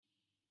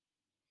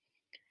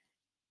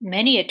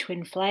Many a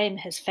twin flame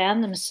has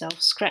found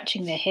themselves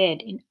scratching their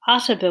head in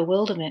utter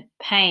bewilderment,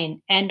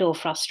 pain, and/or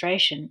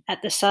frustration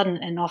at the sudden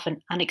and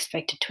often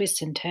unexpected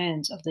twists and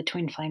turns of the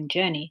twin flame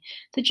journey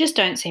that just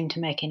don't seem to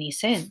make any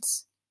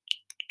sense.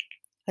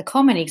 A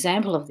common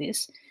example of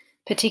this,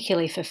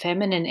 particularly for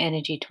feminine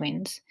energy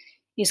twins,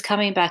 is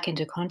coming back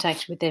into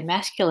contact with their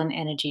masculine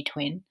energy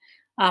twin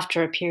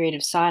after a period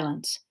of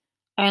silence,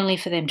 only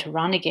for them to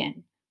run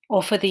again,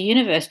 or for the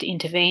universe to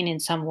intervene in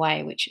some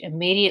way which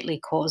immediately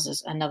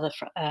causes another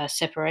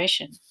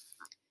separation.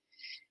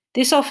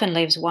 This often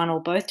leaves one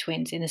or both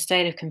twins in a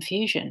state of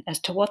confusion as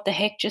to what the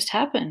heck just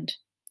happened.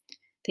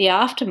 The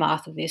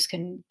aftermath of this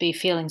can be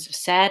feelings of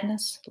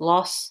sadness,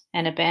 loss,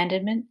 and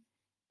abandonment,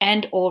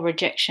 and or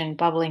rejection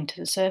bubbling to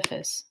the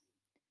surface.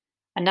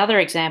 Another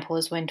example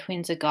is when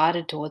twins are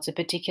guided towards a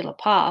particular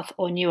path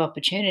or new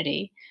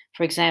opportunity,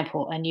 for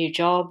example, a new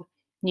job,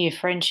 new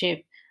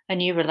friendship, a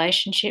new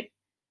relationship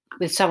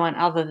with someone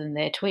other than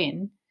their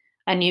twin,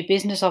 a new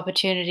business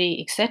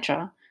opportunity,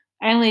 etc.,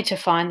 only to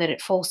find that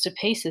it falls to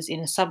pieces in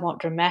a somewhat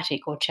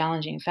dramatic or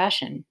challenging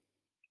fashion.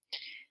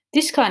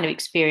 This kind of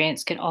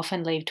experience can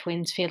often leave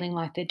twins feeling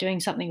like they're doing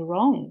something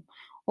wrong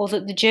or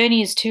that the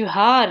journey is too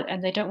hard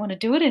and they don't want to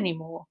do it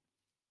anymore.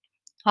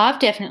 I've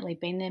definitely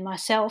been there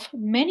myself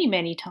many,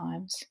 many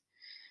times.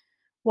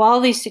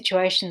 While these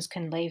situations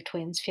can leave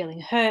twins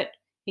feeling hurt,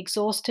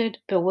 exhausted,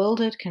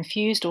 bewildered,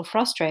 confused, or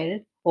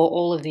frustrated, or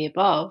all of the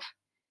above,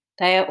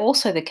 they are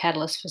also the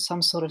catalyst for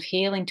some sort of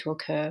healing to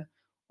occur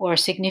or a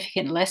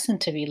significant lesson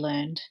to be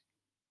learned.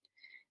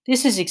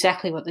 This is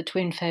exactly what the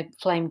twin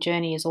flame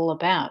journey is all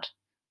about: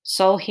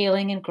 soul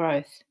healing and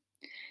growth.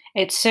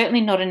 It's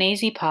certainly not an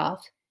easy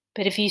path,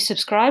 but if you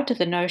subscribe to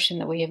the notion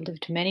that we have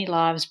lived many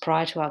lives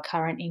prior to our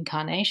current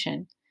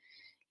incarnation,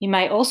 you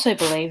may also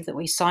believe that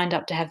we signed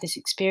up to have this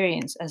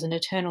experience as an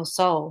eternal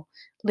soul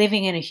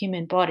living in a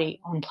human body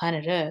on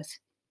planet Earth.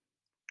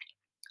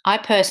 I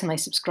personally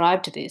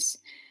subscribe to this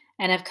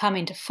and have come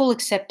into full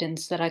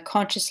acceptance that I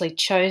consciously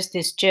chose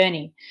this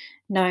journey,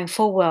 knowing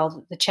full well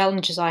that the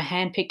challenges I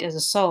handpicked as a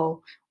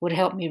soul would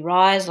help me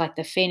rise like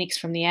the phoenix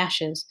from the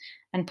ashes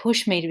and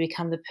push me to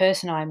become the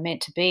person I am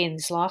meant to be in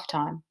this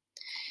lifetime.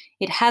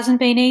 It hasn't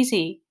been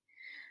easy,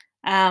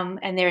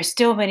 and there are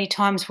still many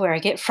times where I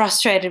get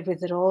frustrated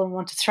with it all and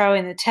want to throw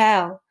in the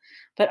towel.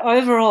 But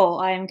overall,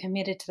 I am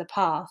committed to the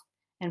path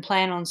and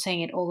plan on seeing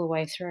it all the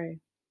way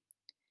through.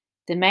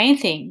 The main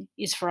thing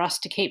is for us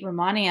to keep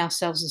reminding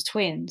ourselves as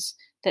twins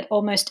that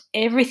almost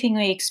everything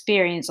we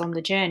experience on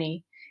the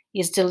journey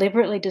is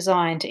deliberately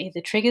designed to either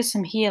trigger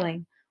some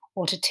healing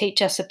or to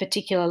teach us a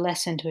particular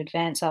lesson to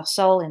advance our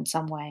soul in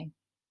some way.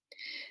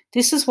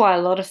 This is why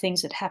a lot of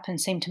things that happen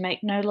seem to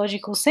make no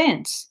logical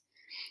sense.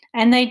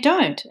 And they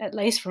don't, at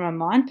least from a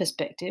mind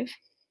perspective.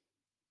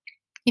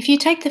 If you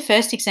take the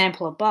first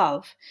example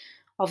above,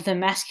 of the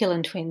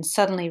masculine twins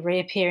suddenly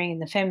reappearing in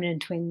the feminine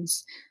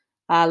twins'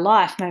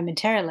 life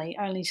momentarily,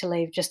 only to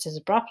leave just as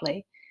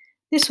abruptly,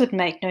 this would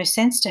make no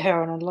sense to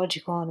her on a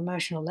logical and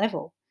emotional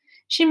level.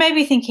 She may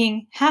be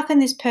thinking, how can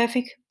this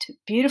perfect,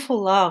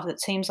 beautiful love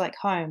that seems like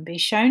home be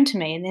shown to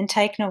me and then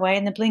taken away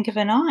in the blink of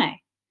an eye?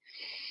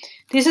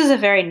 This is a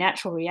very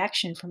natural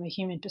reaction from a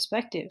human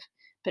perspective,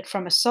 but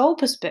from a soul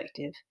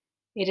perspective,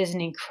 it is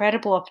an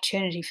incredible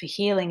opportunity for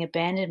healing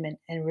abandonment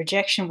and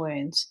rejection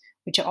wounds,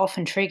 which are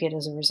often triggered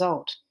as a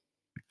result.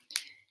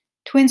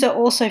 Twins are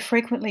also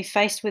frequently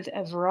faced with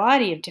a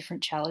variety of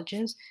different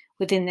challenges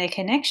within their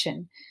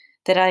connection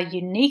that are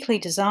uniquely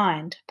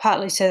designed,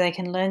 partly so they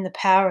can learn the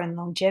power and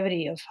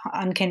longevity of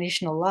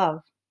unconditional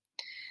love.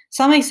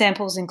 Some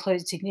examples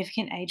include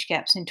significant age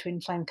gaps in twin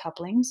flame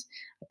couplings,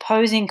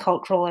 opposing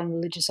cultural and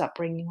religious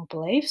upbringing or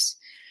beliefs,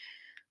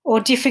 or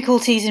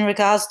difficulties in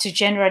regards to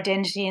gender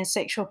identity and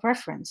sexual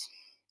preference.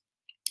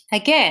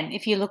 Again,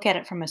 if you look at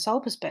it from a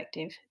soul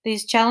perspective,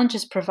 these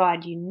challenges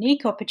provide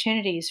unique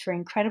opportunities for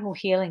incredible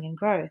healing and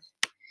growth.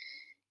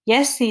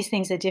 Yes, these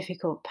things are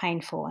difficult,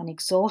 painful, and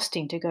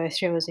exhausting to go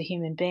through as a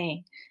human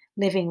being,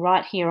 living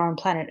right here on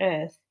planet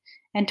Earth,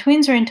 and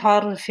twins are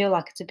entitled to feel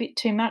like it's a bit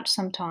too much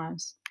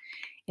sometimes.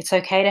 It's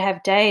okay to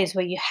have days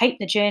where you hate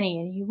the journey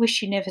and you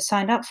wish you never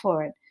signed up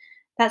for it.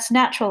 That's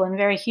natural and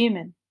very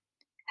human.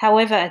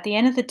 However, at the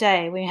end of the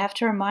day, we have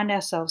to remind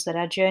ourselves that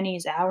our journey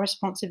is our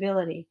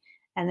responsibility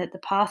and that the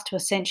path to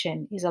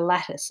ascension is a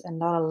lattice and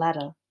not a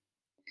ladder.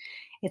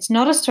 It's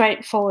not a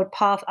straightforward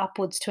path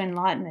upwards to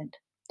enlightenment.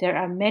 There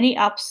are many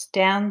ups,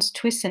 downs,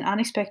 twists, and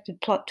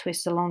unexpected plot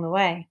twists along the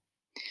way.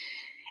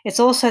 It's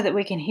also that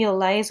we can heal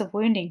layers of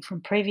wounding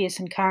from previous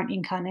and current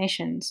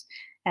incarnations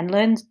and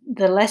learn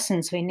the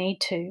lessons we need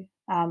to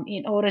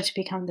in order to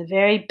become the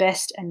very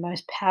best and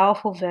most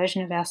powerful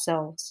version of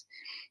ourselves.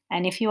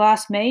 And if you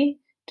ask me,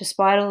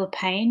 despite all the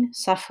pain,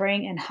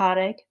 suffering, and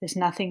heartache, there's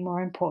nothing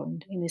more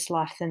important in this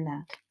life than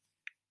that.